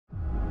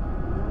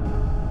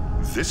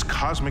This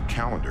cosmic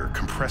calendar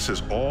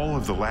compresses all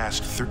of the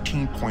last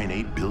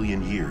 13.8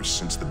 billion years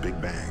since the Big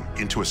Bang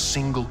into a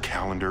single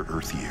calendar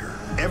Earth year.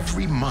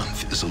 Every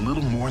month is a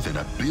little more than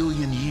 1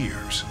 billion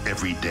years.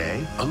 Every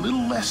day, a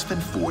little less than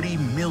 40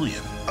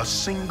 million. A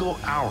single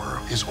hour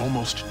is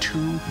almost 2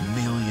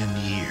 million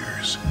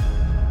years.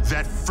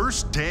 That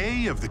first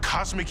day of the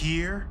cosmic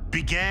year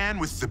began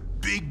with the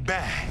Big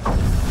Bang,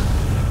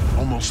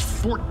 almost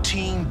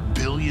 14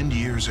 billion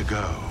years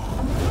ago.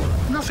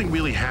 Nothing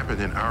really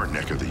happened in our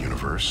neck of the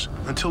universe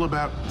until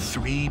about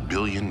 3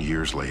 billion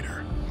years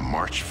later,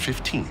 March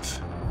 15th,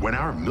 when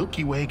our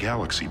Milky Way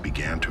galaxy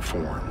began to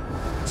form.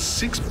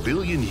 6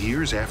 billion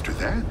years after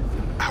that,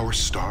 our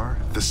star,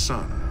 the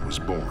Sun, was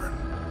born.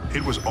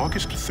 It was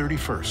August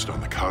 31st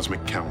on the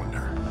cosmic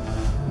calendar.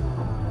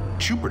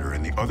 Jupiter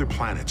and the other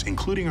planets,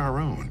 including our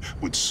own,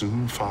 would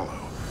soon follow.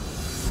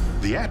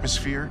 The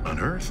atmosphere on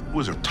Earth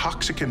was a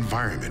toxic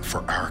environment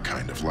for our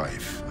kind of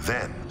life.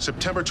 Then,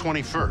 September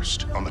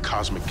 21st on the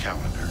cosmic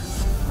calendar.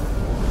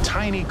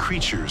 Tiny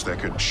creatures that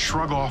could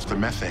shrug off the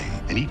methane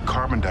and eat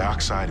carbon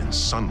dioxide and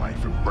sunlight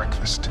for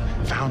breakfast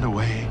found a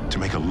way to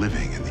make a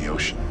living in the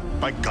ocean.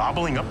 By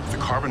gobbling up the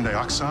carbon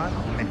dioxide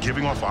and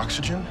giving off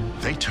oxygen,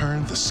 they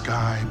turned the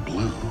sky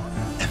blue.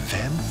 And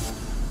then,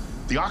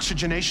 the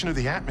oxygenation of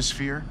the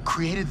atmosphere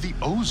created the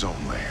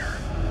ozone layer.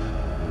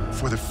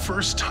 For the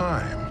first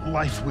time,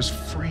 life was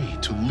free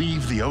to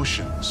leave the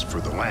oceans for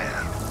the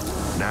land.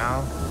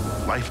 Now,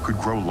 life could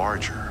grow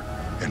larger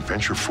and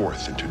venture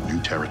forth into new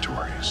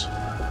territories.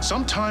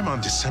 Sometime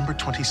on December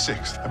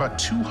 26th, about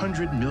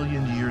 200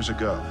 million years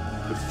ago,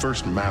 the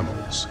first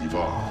mammals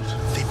evolved.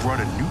 They brought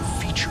a new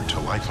feature to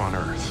life on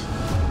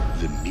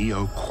Earth, the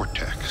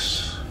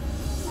neocortex.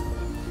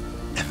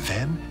 And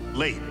then,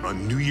 late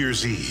on New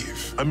Year's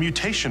Eve, a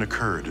mutation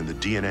occurred in the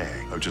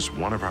DNA of just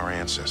one of our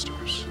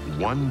ancestors.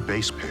 One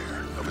base pair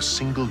of a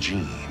single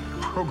gene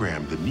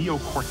programmed the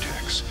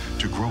neocortex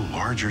to grow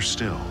larger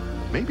still.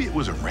 Maybe it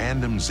was a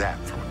random zap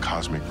from a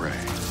cosmic ray,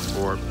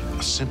 or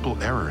a simple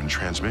error in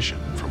transmission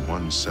from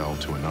one cell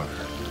to another.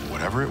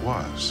 Whatever it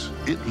was,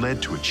 it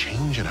led to a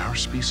change in our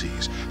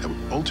species that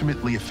would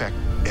ultimately affect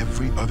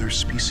every other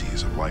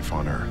species of life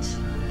on Earth.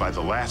 By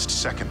the last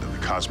second of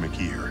the cosmic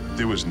year,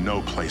 there was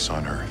no place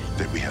on Earth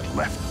that we had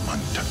left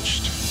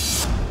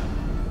untouched.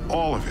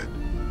 All of it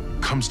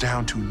comes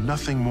down to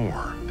nothing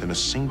more than a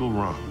single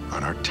rung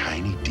on our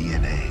tiny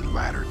DNA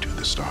ladder to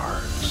the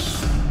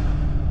stars.